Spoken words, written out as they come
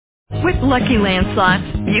With Lucky Land Slots,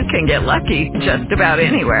 you can get lucky just about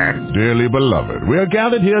anywhere. Dearly beloved, we are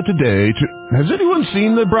gathered here today to... Has anyone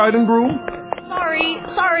seen the bride and groom?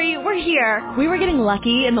 Sorry, we're here. We were getting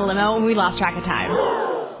lucky in the limo and we lost track of time.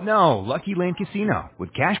 No, Lucky Land Casino,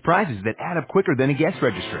 with cash prizes that add up quicker than a guest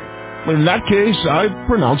registry. In that case, I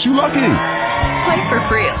pronounce you lucky. Play for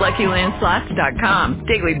free at LuckyLandSlots.com.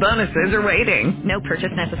 Daily bonuses are waiting. No purchase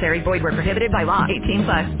necessary. Void where prohibited by law. 18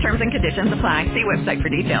 plus. Terms and conditions apply. See website for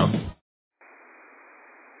details.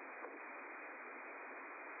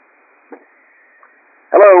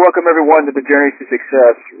 Hello, welcome everyone to the Journey to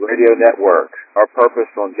Success Radio Network. Our purpose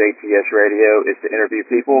on JTS Radio is to interview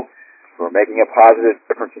people who are making a positive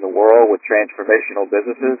difference in the world with transformational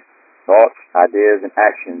businesses, thoughts, ideas, and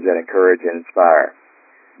actions that encourage and inspire.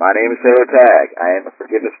 My name is Sarah Tagg. I am a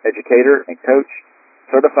forgiveness educator and coach,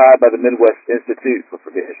 certified by the Midwest Institute for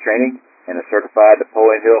Forgiveness Training, and a certified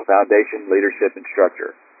Napoleon Hill Foundation leadership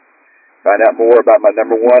instructor. Find out more about my #1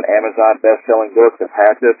 Amazon best-selling book, The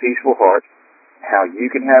Path to a Peaceful Heart, how you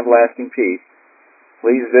can have lasting peace,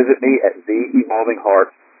 please visit me at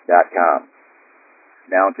theevolvingheart.com.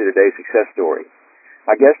 Now into today's success story.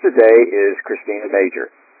 My guest today is Christina Major.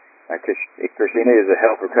 Christina is a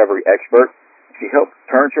health recovery expert. She helps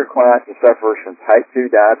turns her clients and sufferers from type 2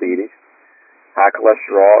 diabetes, high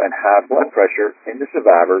cholesterol, and high blood pressure into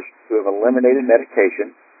survivors who have eliminated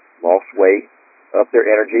medication, lost weight, upped their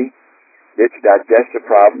energy, ditched digestive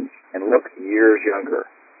problems, and look years younger.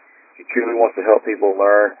 She truly wants to help people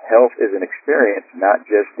learn health is an experience, not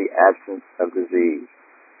just the absence of disease.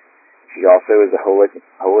 She also is a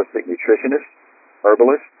holistic nutritionist,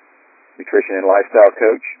 herbalist, nutrition and lifestyle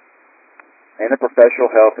coach, and a professional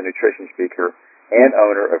health and nutrition speaker and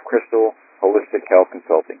owner of Crystal Holistic Health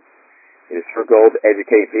Consulting. It is her goal to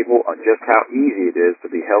educate people on just how easy it is to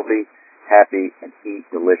be healthy, happy, and eat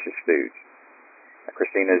delicious foods.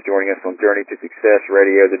 Christina is joining us on Journey to Success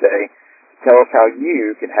Radio today. Tell us how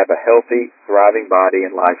you can have a healthy, thriving body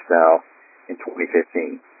and lifestyle in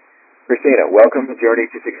 2015. Christina, welcome to Journey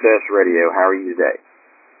to Success Radio. How are you today?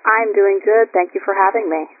 I'm doing good. Thank you for having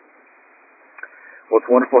me. Well, it's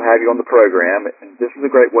wonderful to have you on the program. And this is a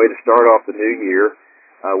great way to start off the new year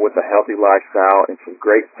with a healthy lifestyle and some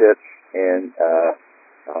great tips and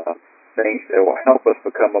things that will help us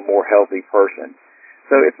become a more healthy person.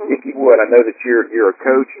 So if you would, I know that you're a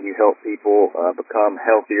coach and you help people become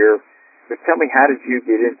healthier. But tell me, how did you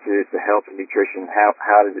get into health and nutrition?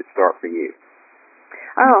 How did it start for you?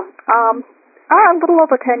 A little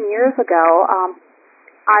over 10 years ago,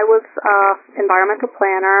 I was an environmental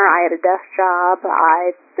planner. I had a desk job.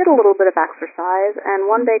 I did a little bit of exercise. And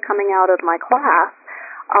one day coming out of my class,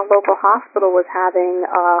 a local hospital was having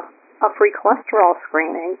a free cholesterol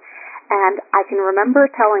screening. And I can remember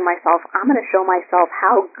telling myself, I'm going to show myself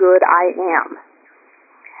how good I am.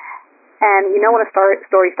 And you know when a story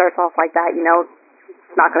starts off like that, you know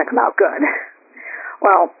it's not going to come out good.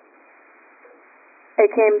 Well,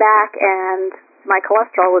 it came back and my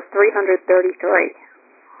cholesterol was 333.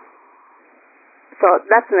 So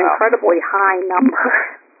that's an incredibly high number.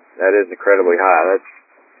 That is incredibly high.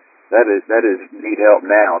 That is need help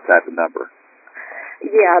now type of number.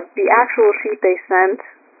 Yeah, the actual sheet they sent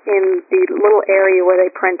in the little area where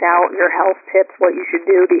they print out your health tips, what you should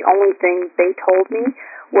do, the only thing they told me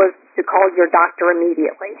was to call your doctor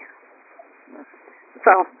immediately.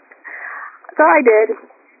 So I did.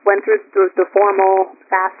 Went through the formal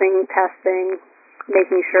fasting testing,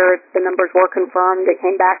 making sure the numbers were confirmed. They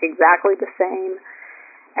came back exactly the same.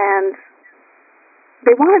 And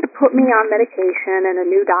they wanted to put me on medication and a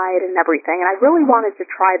new diet and everything. And I really wanted to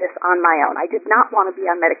try this on my own. I did not want to be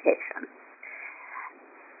on medication.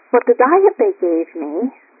 But the diet they gave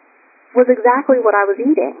me was exactly what I was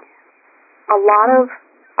eating. A lot of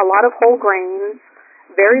whole grains,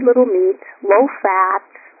 very little meat, low fat,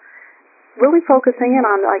 really focusing in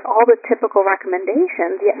on like all the typical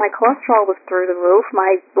recommendations, yet my cholesterol was through the roof,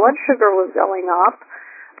 my blood sugar was going up.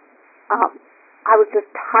 I was just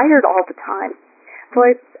tired all the time. So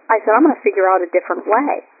I said, I'm going to figure out a different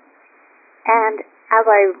way. And as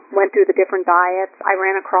I went through the different diets, I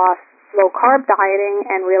ran across low-carb dieting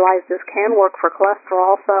and realized this can work for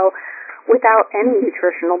cholesterol. So without any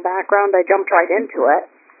nutritional background, I jumped right into it.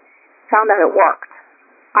 Found that it worked.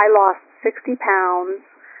 I lost 60 pounds.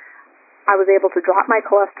 I was able to drop my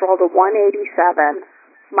cholesterol to 187.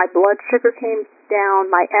 My blood sugar came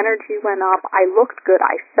down. My energy went up. I looked good.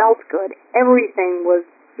 I felt good. Everything was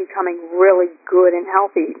becoming really good and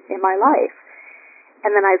healthy in my life.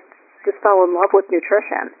 And then I just fell in love with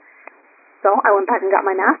nutrition. So I went back and got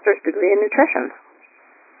my master's degree in nutrition.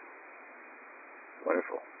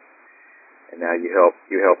 Wonderful. And now you help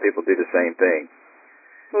people do the same thing.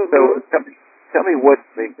 Mm-hmm. So tell me what,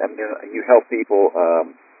 I mean, you help people,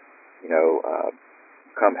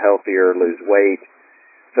 become healthier, lose weight.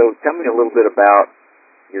 So tell me a little bit about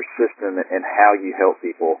your system and how you help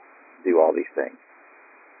people do all these things.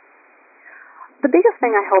 The biggest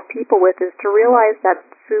thing I help people with is to realize that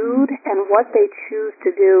food and what they choose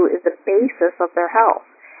to do is the basis of their health.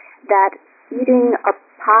 That eating a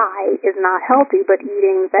pie is not healthy, but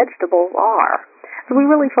eating vegetables are. So we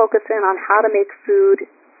really focus in on how to make food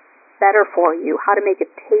better for you, how to make it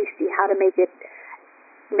tasty, how to make it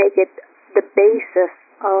the basis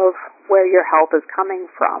of where your health is coming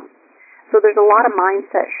from. So there's a lot of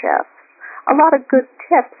mindset shifts, a lot of good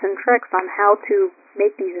tips and tricks on how to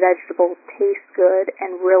make these vegetables taste good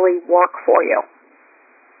and really work for you.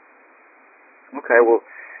 Okay, well,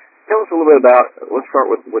 tell us a little bit about, let's start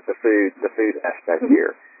with the food aspect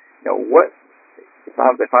here. What, if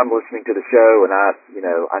I'm listening to the show and I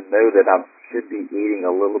know that I should be eating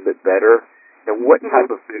a little bit better, what type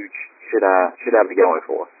of food should I be going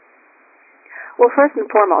for? Well, first and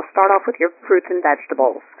foremost, start off with your fruits and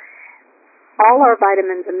vegetables. All our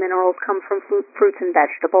vitamins and minerals come from fruits and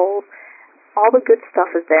vegetables. All the good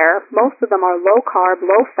stuff is there. Most of them are low carb,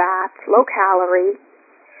 low fat, low calorie.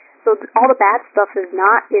 So all the bad stuff is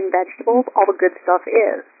not in vegetables. All the good stuff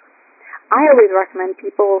is. I always recommend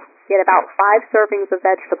people get about 5 servings of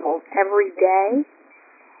vegetables every day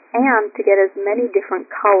and to get as many different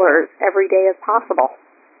colors every day as possible.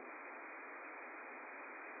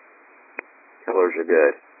 Colors are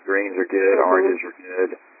good. Greens are good. Oranges are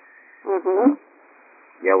good. Mm-hmm.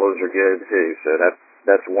 Yellows are good too. So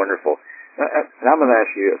that's wonderful. And I'm going to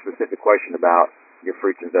ask you a specific question about your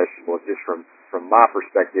fruits and vegetables, just from my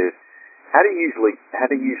perspective. How do you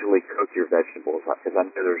usually cook your vegetables? Because I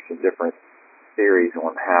know there's some different theories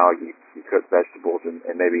on how you cook vegetables and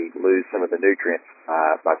maybe lose some of the nutrients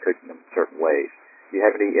by cooking them certain ways. Do you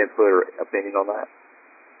have any input or opinion on that?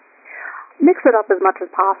 Mix it up as much as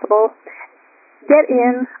possible. Get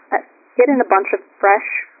in a bunch of fresh,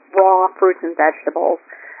 raw fruits and vegetables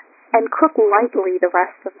and cook lightly the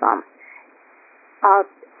rest of them.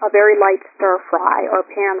 A very light stir fry or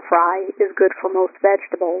pan fry is good for most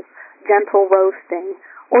vegetables. Gentle roasting,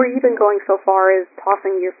 or even going so far as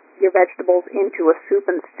tossing your vegetables into a soup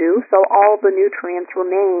and stew so all the nutrients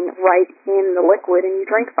remain right in the liquid and you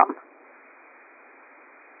drink them.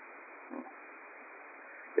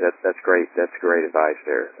 That's great. That's great advice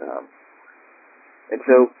there. And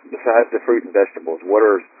so, besides the fruit and vegetables, what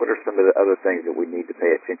are some of the other things that we need to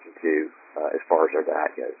pay attention to as far as our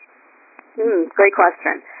diet goes? Great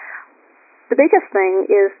question. The biggest thing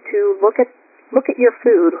is to look at your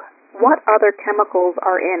food. What other chemicals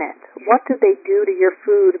are in it? What do they do to your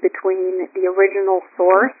food between the original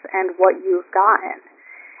source and what you've gotten?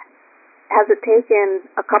 Has it taken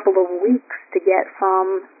a couple of weeks to get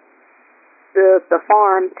from the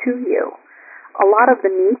farm to you? A lot of the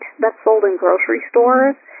meat that's sold in grocery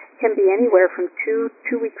stores can be anywhere from 2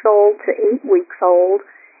 weeks old to 8 weeks old.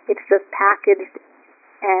 It's just packaged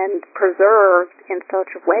and preserved in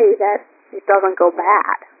such a way that it doesn't go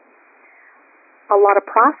bad. A lot of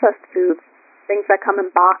processed foods, things that come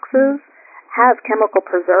in boxes, have chemical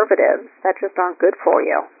preservatives that just aren't good for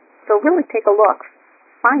you. So really take a look.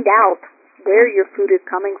 Find out where your food is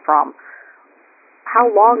coming from. How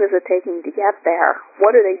long is it taking to get there?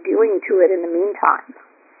 What are they doing to it in the meantime?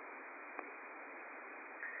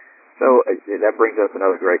 So that brings up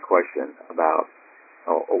another great question about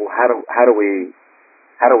how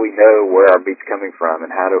do we know where our meat's coming from,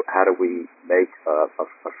 and how do we make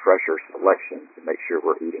a fresher selection to make sure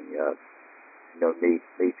we're eating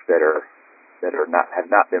meats that have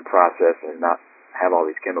not been processed and not have all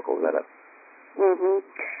these chemicals in it? Mm-hmm.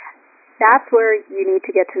 That's where you need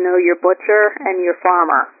to get to know your butcher and your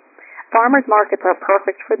farmer. Farmers markets are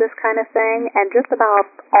perfect for this kind of thing, and just about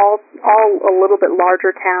all a little bit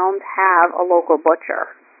larger towns have a local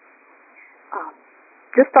butcher.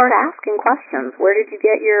 Just start asking questions. Where did you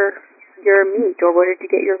get your meat, or where did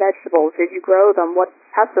you get your vegetables? Did you grow them? What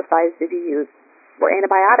pesticides did you use? Were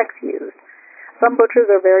antibiotics used? Some butchers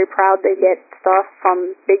are very proud they get stuff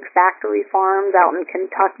from big factory farms out in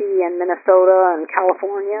Kentucky and Minnesota and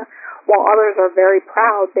California, while others are very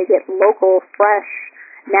proud they get local, fresh,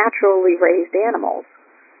 naturally raised animals.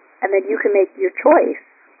 And then you can make your choice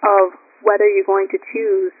of whether you're going to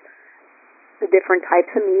choose the different types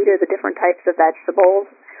of meat or the different types of vegetables,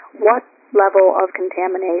 what level of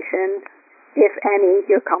contamination, if any,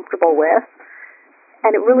 you're comfortable with,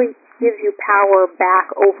 and it really gives you power back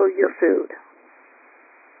over your food.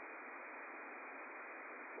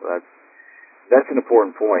 Well, that's an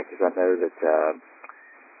important point, because I know that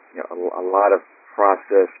a lot of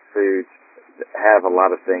processed foods, have a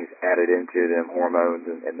lot of things added into them, hormones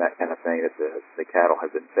and that kind of thing that the cattle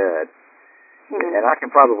have been fed. Mm-hmm. And I can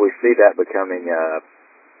probably see that becoming a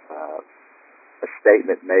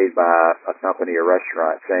statement made by a company or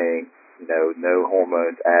restaurant saying, no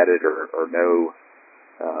hormones added or no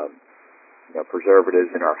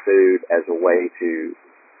preservatives in our food as a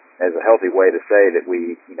healthy way to say that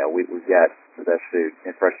we've got the best food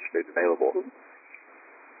and freshest food available. Mm-hmm.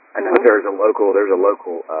 I know there's a local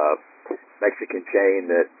Mexican chain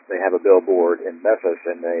that they have a billboard in Memphis,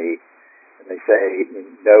 and they say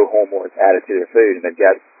no hormones added to their food, and they've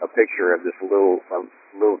got a picture of this little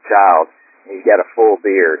child, and he's got a full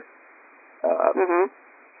beard. Mm-hmm.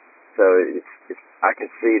 So I can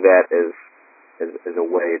see that as a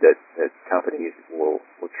way that companies will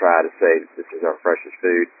try to say that this is our freshest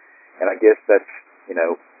food, and I guess that's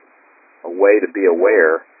a way to be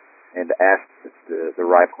aware and to ask the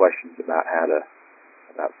right questions about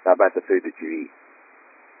about the food that you eat.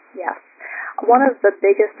 Yes. One of the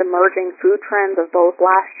biggest emerging food trends of both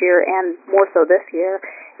last year and more so this year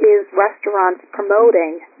is restaurants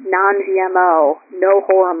promoting non-GMO, no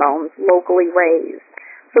hormones, locally raised.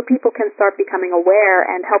 So people can start becoming aware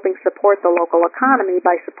and helping support the local economy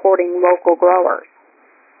by supporting local growers.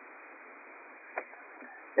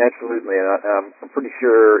 Absolutely. And I'm pretty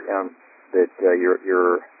sure that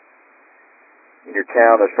in your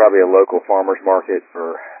town there's probably a local farmer's market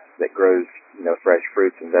that grows fresh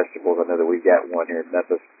fruits and vegetables. I know that we've got one here in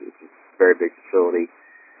Memphis. It's a very big facility,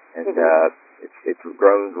 and it's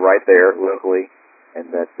grown right there locally, and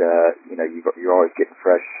that you're always getting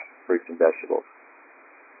fresh fruits and vegetables.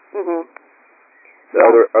 Mm-hmm. So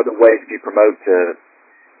other ways do you promote to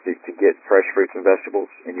get fresh fruits and vegetables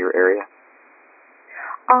in your area?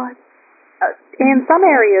 In some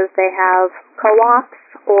areas they have co-ops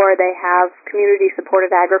or they have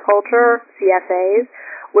community-supported agriculture, CSAs,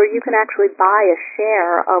 where you can actually buy a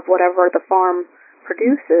share of whatever the farm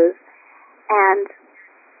produces, and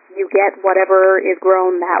you get whatever is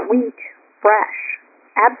grown that week fresh,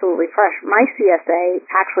 absolutely fresh. My CSA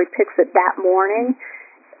actually picks it that morning,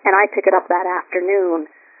 and I pick it up that afternoon,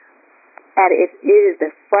 and it is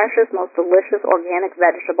the freshest, most delicious organic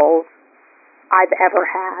vegetables I've ever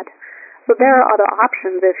had. So there are other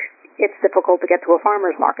options if it's difficult to get to a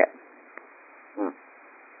farmer's market.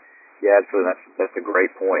 Yeah, absolutely. That's a great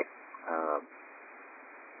point.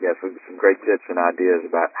 So some great tips and ideas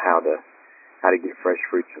about how to get fresh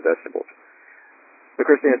fruits and vegetables. So,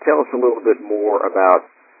 Christina, tell us a little bit more about.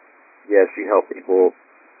 Yes, you help people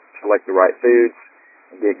select the right foods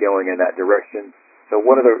and get going in that direction. So,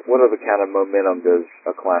 what other kind of momentum does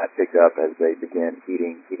a client pick up as they begin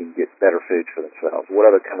eating get better foods for themselves? What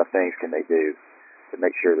other kind of things can they do to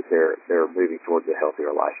make sure that they're moving towards a healthier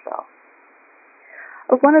lifestyle?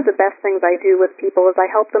 One of the best things I do with people is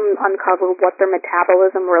I help them uncover what their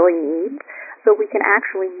metabolism really needs, so we can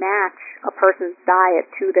actually match a person's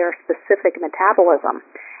diet to their specific metabolism.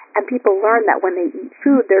 And people learn that when they eat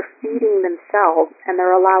food, they're feeding themselves, and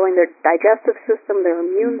they're allowing their digestive system, their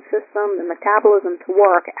immune system, their metabolism to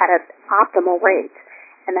work at an optimal rate.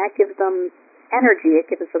 And that gives them energy,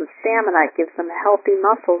 it gives them stamina, it gives them healthy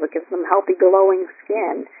muscles, it gives them healthy glowing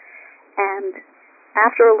skin. And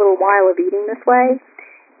after a little while of eating this way,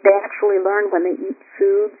 they actually learn when they eat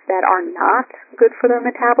foods that are not good for their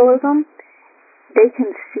metabolism, they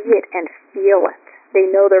can see it and feel it. They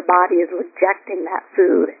know their body is rejecting that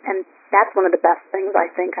food, and that's one of the best things I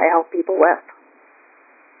think I help people with.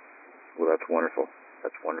 Well, that's wonderful.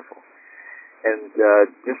 That's wonderful. And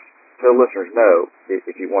just so listeners know,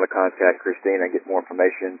 if you want to contact Christina and get more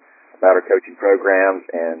information about her coaching programs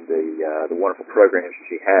and the wonderful programs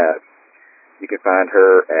she has, you can find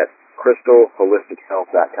her at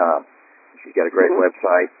crystalholistichealth.com. She's got a great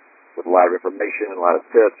website with a lot of information, a lot of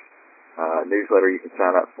tips, newsletter you can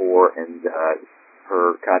sign up for, and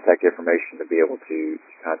her contact information to be able to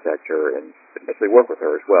contact her and potentially work with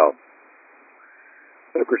her as well.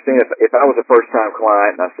 So, Christina, if I was a first-time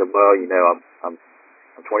client and I said, well, I'm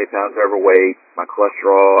 20 pounds overweight, my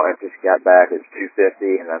cholesterol, I just got back, it's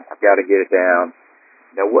 250, and I've got to get it down.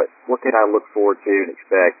 What can I look forward to and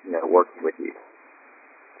expect, working with you?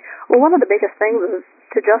 Well, one of the biggest things is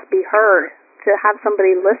to just be heard, to have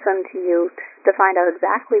somebody listen to you, to find out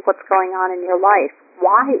exactly what's going on in your life.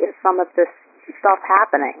 Why is some of this stuff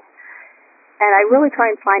happening? And I really try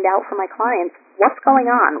and find out for my clients what's going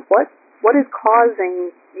on. What is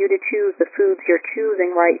causing you to choose the foods you're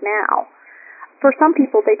choosing right now? For some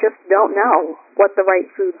people, they just don't know what the right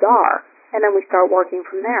foods are, and then we start working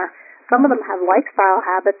from there. Some of them have lifestyle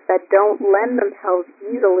habits that don't lend themselves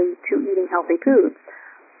easily to eating healthy foods.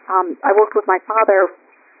 I worked with my father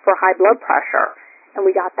for high blood pressure, and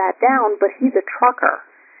we got that down, but he's a trucker.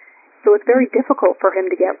 So it's very difficult for him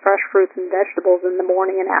to get fresh fruits and vegetables in the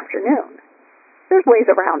morning and afternoon. There's ways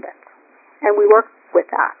around it, and we work with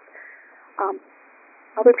that.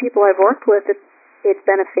 Other people I've worked with, it's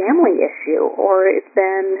been a family issue, or it's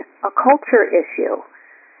been a culture issue.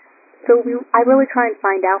 So I really try and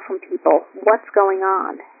find out from people what's going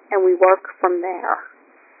on, and we work from there.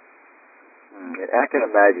 And I can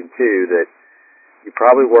imagine, too, that you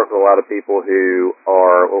probably work with a lot of people who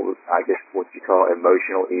are, what you call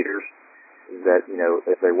emotional eaters, that,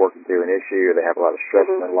 if they're working through an issue or they have a lot of stress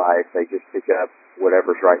in their life, they just pick up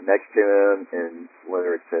whatever's right next to them, and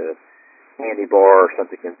whether it's a candy bar or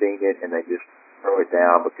something convenient, and they just throw it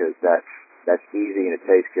down because that's easy and it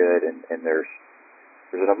tastes good, and there's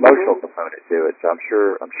an emotional component to it. So I'm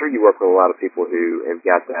sure you work with a lot of people who have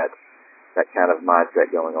got that kind of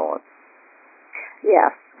mindset going on.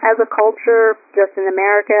 Yes. As a culture, just in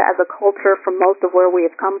America, as a culture from most of where we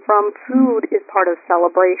have come from, food is part of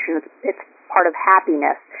celebration. It's part of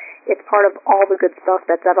happiness. It's part of all the good stuff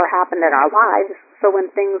that's ever happened in our lives. So when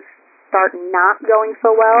things start not going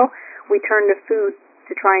so well, we turn to food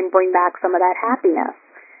to try and bring back some of that happiness.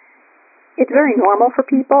 It's very normal for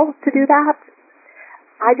people to do that.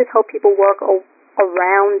 I just hope people work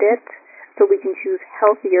around it so we can choose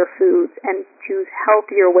healthier foods and choose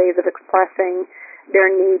healthier ways of expressing their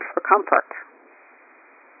need for comfort.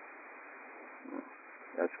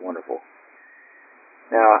 That's wonderful.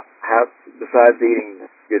 Now, besides eating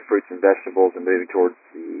good fruits and vegetables and moving towards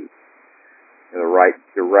the right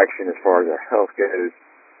direction as far as their health goes,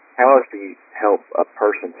 how else do you help a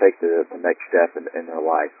person take the next step in their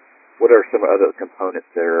life? What are some other components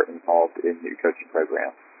that are involved in your coaching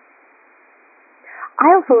program?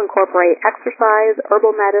 I also incorporate exercise,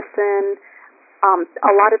 herbal medicine.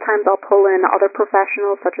 A lot of times I'll pull in other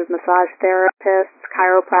professionals such as massage therapists,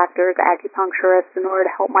 chiropractors, acupuncturists in order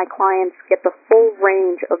to help my clients get the full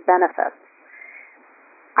range of benefits.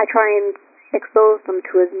 I try and expose them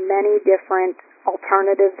to as many different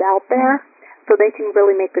alternatives out there so they can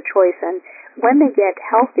really make the choice. And when they get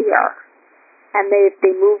healthier and they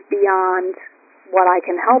move beyond what I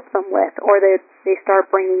can help them with, or they start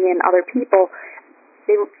bringing in other people,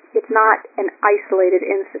 it's not an isolated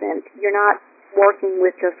incident. You're not working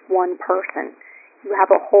with just one person. You have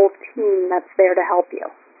a whole team that's there to help you.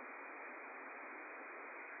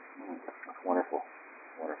 Wonderful.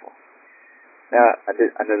 Now,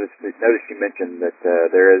 I noticed you mentioned that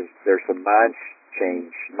there's some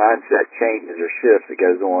mindset changes or shifts that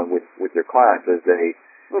goes on with your clients as they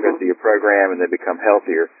go through your program and they become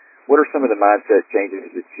healthier. What are some of the mindset changes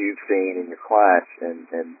that you've seen in your clients, and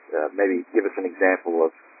maybe give us an example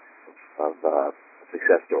of a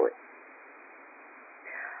success story?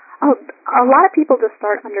 A lot of people just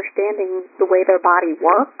start understanding the way their body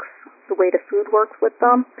works, the way the food works with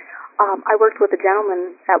them. I worked with a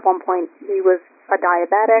gentleman at one point. He was a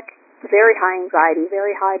diabetic, very high anxiety,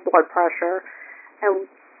 very high blood pressure, and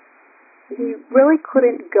he really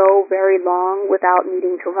couldn't go very long without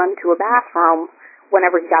needing to run to a bathroom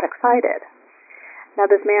whenever he got excited. Now,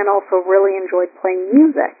 this man also really enjoyed playing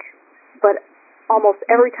music, but almost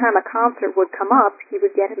every time a concert would come up, he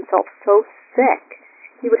would get himself so sick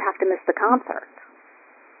he would have to miss the concert.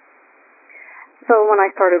 So when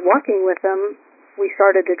I started working with him, we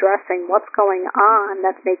started addressing what's going on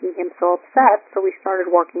that's making him so upset, so we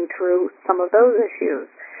started working through some of those issues.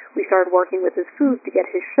 We started working with his food to get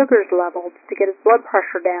his sugars leveled, to get his blood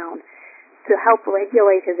pressure down, to help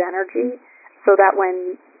regulate his energy so that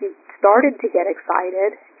when he started to get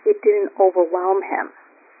excited, it didn't overwhelm him.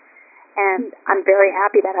 And I'm very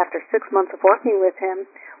happy that after 6 months of working with him,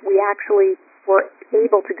 we actually were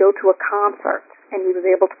able to go to a concert, and he was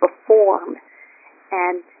able to perform,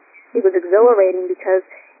 and it was exhilarating because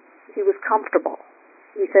he was comfortable.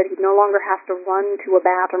 He said he no longer has to run to a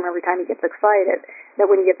bathroom every time he gets excited. That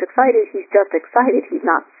when he gets excited, he's just excited. He's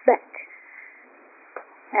not sick.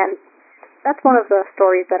 And that's one of the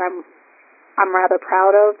stories that I'm rather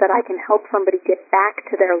proud of, that I can help somebody get back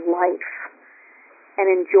to their life and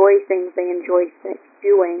enjoy things they enjoy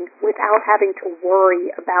doing without having to worry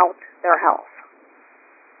about their health.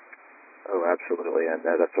 Oh, absolutely, and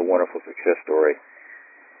that's a wonderful success story.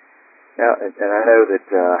 Now, and I know that,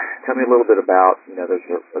 tell me a little bit about, there's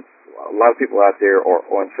a lot of people out there are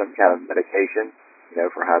on some kind of medication,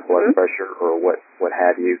 for high blood pressure or what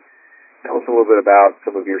have you. Tell us a little bit about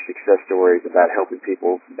some of your success stories about helping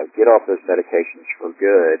people, get off those medications for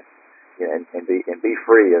good, and be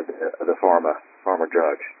free of the pharma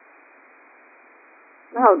drugs.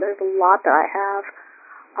 No, there's a lot that I have.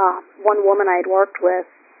 One woman I had worked with,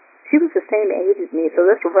 she was the same age as me, so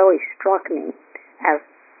this really struck me as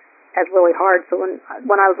as really hard. So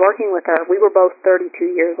when I was working with her, we were both 32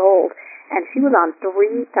 years old, and she was on 3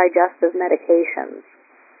 digestive medications.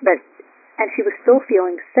 And she was still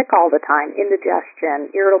feeling sick all the time, indigestion,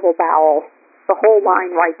 irritable bowel, the whole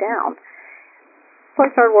line right down. So I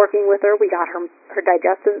started working with her. We got her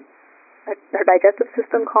digestive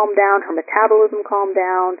system calmed down, her metabolism calmed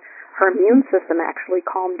down, her immune system actually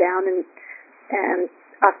calmed down, and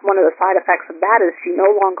one of the side effects of that is she no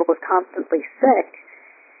longer was constantly sick,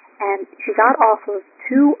 and she got off of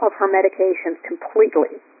 2 of her medications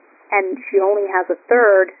completely, and she only has a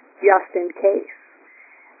 3rd just in case.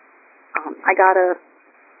 I got a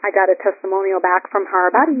testimonial back from her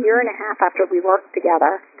about a year and a half after we worked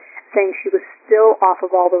together, saying she was still off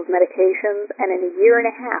of all those medications, and in a year and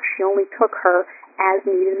a half she only took her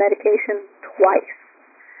as-needed medication twice.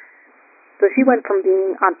 So she went from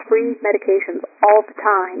being on 3 medications all the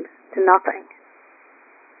time to nothing.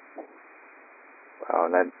 Wow,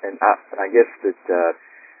 and I guess that I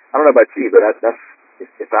don't know about you, but that's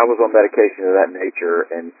if I was on medication of that nature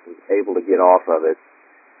and was able to get off of it,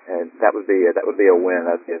 and that would be a win.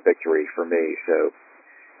 That'd be a victory for me. So,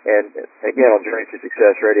 and again, on Journey to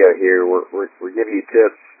Success Radio here, we're giving you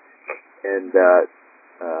tips and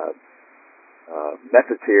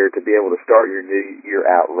methods here to be able to start your new year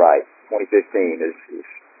out right. 2015 is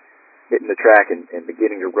hitting the track and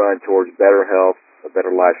beginning to run towards better health, a better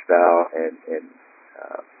lifestyle, and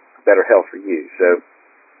better health for you. So,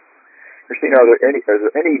 Christina, are there any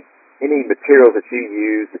materials that you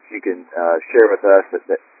use that you can share with us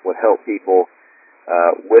that would help people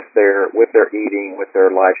with their eating, with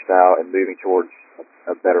their lifestyle, and moving towards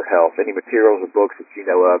a better health? Any materials or books that you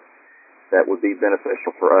know of that would be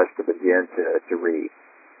beneficial for us to begin to read?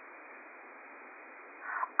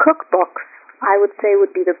 Cookbooks, I would say,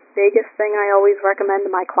 would be the biggest thing I always recommend to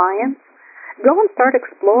my clients. Go and start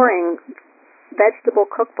exploring vegetable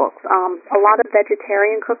cookbooks. A lot of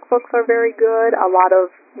vegetarian cookbooks are very good. A lot of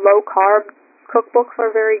low-carb cookbooks are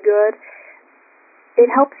very good. It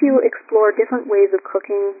helps you explore different ways of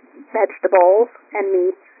cooking vegetables and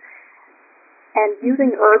meats and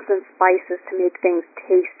using herbs and spices to make things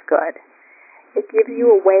taste good. It gives you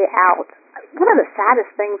a way out. One of the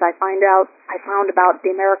saddest things I found about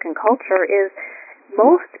the American culture is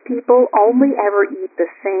most people only ever eat the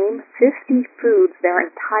same 50 foods their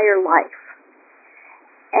entire life.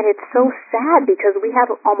 And it's so sad because we have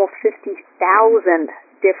almost 50,000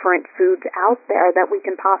 different foods out there that we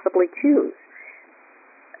can possibly choose.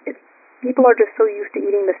 People are just so used to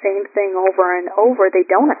eating the same thing over and over, they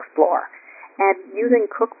don't explore. And using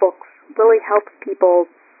cookbooks really helps people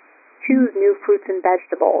choose new fruits and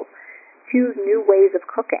vegetables, choose new ways of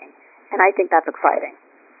cooking. And I think that's exciting.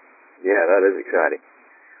 Yeah, that is exciting.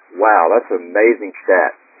 Wow, that's an amazing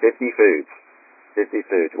stat. 50 foods. 50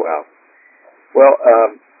 foods, wow. Well,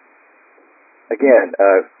 again,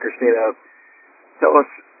 Christina, tell us,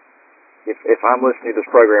 if I'm listening to this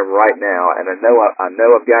program right now, and I know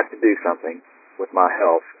I've got to do something with my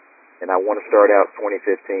health, and I want to start out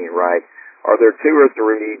 2015 right, are there 2 or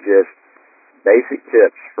 3 just basic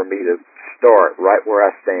tips for me to start right where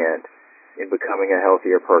I stand in becoming a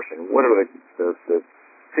healthier person? What are the 2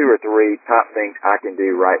 or 3 top things I can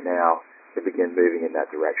do right now to begin moving in that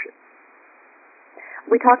direction?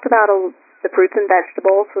 We talked about the fruits and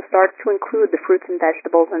vegetables, so start to include the fruits and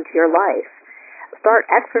vegetables into your life. Start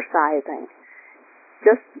exercising.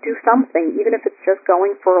 Just do something, even if it's just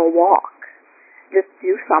going for a walk. Just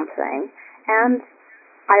do something. And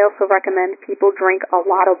I also recommend people drink a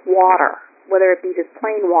lot of water, whether it be just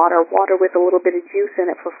plain water, water with a little bit of juice in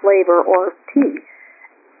it for flavor, or tea.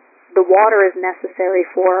 The water is necessary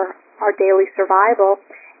for our daily survival,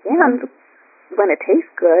 and when it tastes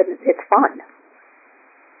good, it's fun.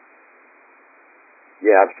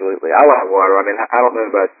 Yeah, absolutely. I like water. I mean, I don't know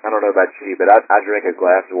about you, but I drink a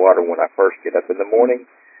glass of water when I first get up in the morning.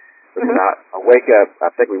 But then I wake up. I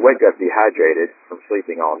think we wake up dehydrated from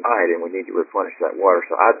sleeping all night, and we need to replenish that water.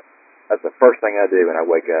 So that's the first thing I do when I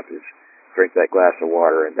wake up is drink that glass of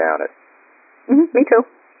water and down it. Me too.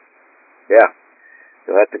 Yeah.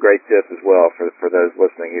 So that's a great tip as well for those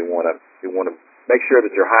listening who want to make sure that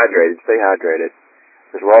you're hydrated. Stay hydrated,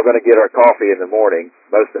 because we're all going to get our coffee in the morning,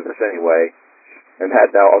 most of us anyway. And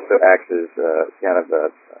that now also acts as kind of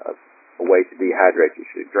a way to dehydrate you.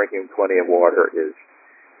 So drinking plenty of water is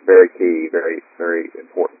very key, very, very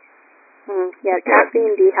important. Yeah,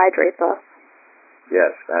 caffeine dehydrates us.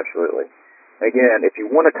 Yes, absolutely. Again, if you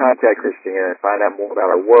want to contact Christina and find out more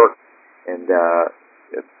about her work and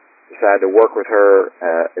decide to work with her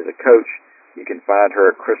as a coach, you can find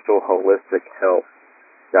her at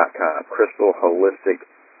crystalholistichealth.com,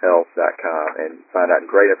 crystalholistichealth.com, and find out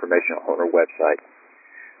great information on her website.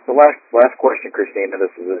 So last question, Christina.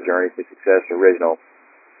 This is a Journey to Success original.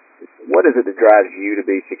 What is it that drives you to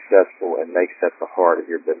be successful and makes that the heart of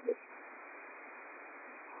your business?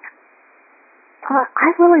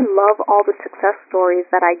 I really love all the success stories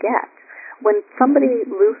that I get. When somebody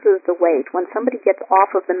loses the weight, when somebody gets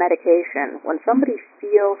off of the medication, when somebody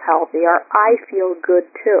feels healthier, I feel good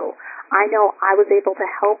too. I know I was able to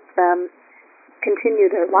help them continue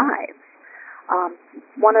their lives.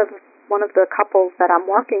 One of the couples that I'm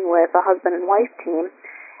working with, a husband and wife team,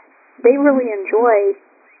 they really enjoy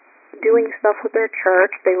doing stuff with their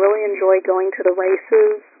church. They really enjoy going to the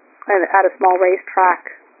races at a small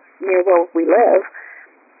racetrack near where we live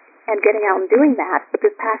and getting out and doing that. But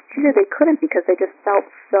this past year they couldn't because they just felt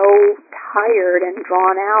so tired and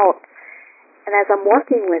drawn out. And as I'm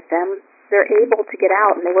working with them, they're able to get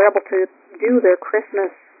out and they were able to do their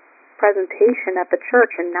Christmas presentation at the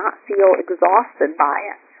church and not feel exhausted by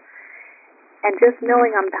it. And just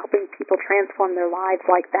knowing I'm helping people transform their lives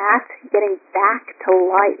like that, getting back to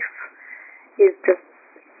life, is just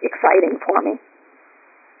exciting for me.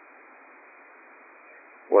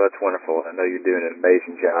 Well, that's wonderful. I know you're doing an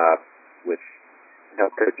amazing job with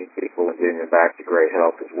health coaching people and getting them back to great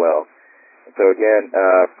health as well. And so again,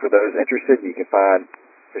 for those interested, you can find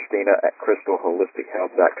Christina at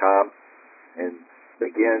crystalholistichealth.com and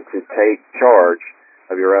begin to take charge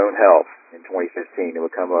of your own health in 2015 and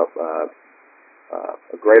become a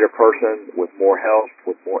greater person with more health,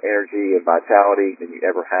 with more energy and vitality than you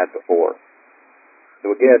ever had before.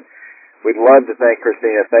 So again, we'd love to thank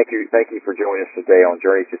Christina. Thank you for joining us today on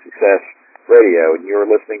Journey to Success Radio, and you're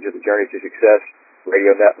listening to the Journey to Success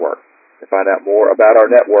Radio Network. To find out more about our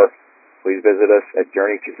network, please visit us at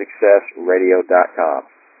journeytosuccessradio.com.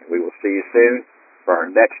 And we will see you soon for our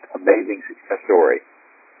next amazing success story.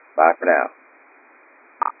 Bye for now.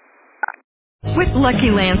 With Lucky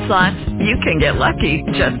Land Slots, you can get lucky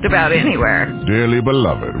just about anywhere. Dearly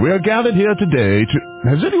beloved, we are gathered here today to...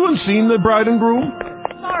 Has anyone seen the bride and groom?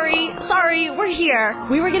 Sorry, we're here.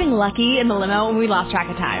 We were getting lucky in the limo and we lost track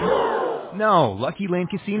of time. No, Lucky Land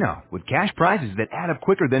Casino, with cash prizes that add up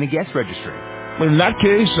quicker than a guest registry. In that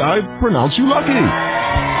case, I pronounce you lucky.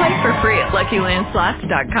 Play for free at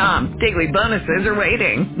LuckyLandSlots.com. Daily bonuses are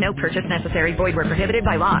waiting. No purchase necessary. Void where prohibited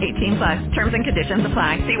by law. 18+. Terms and conditions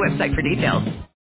apply. See website for details.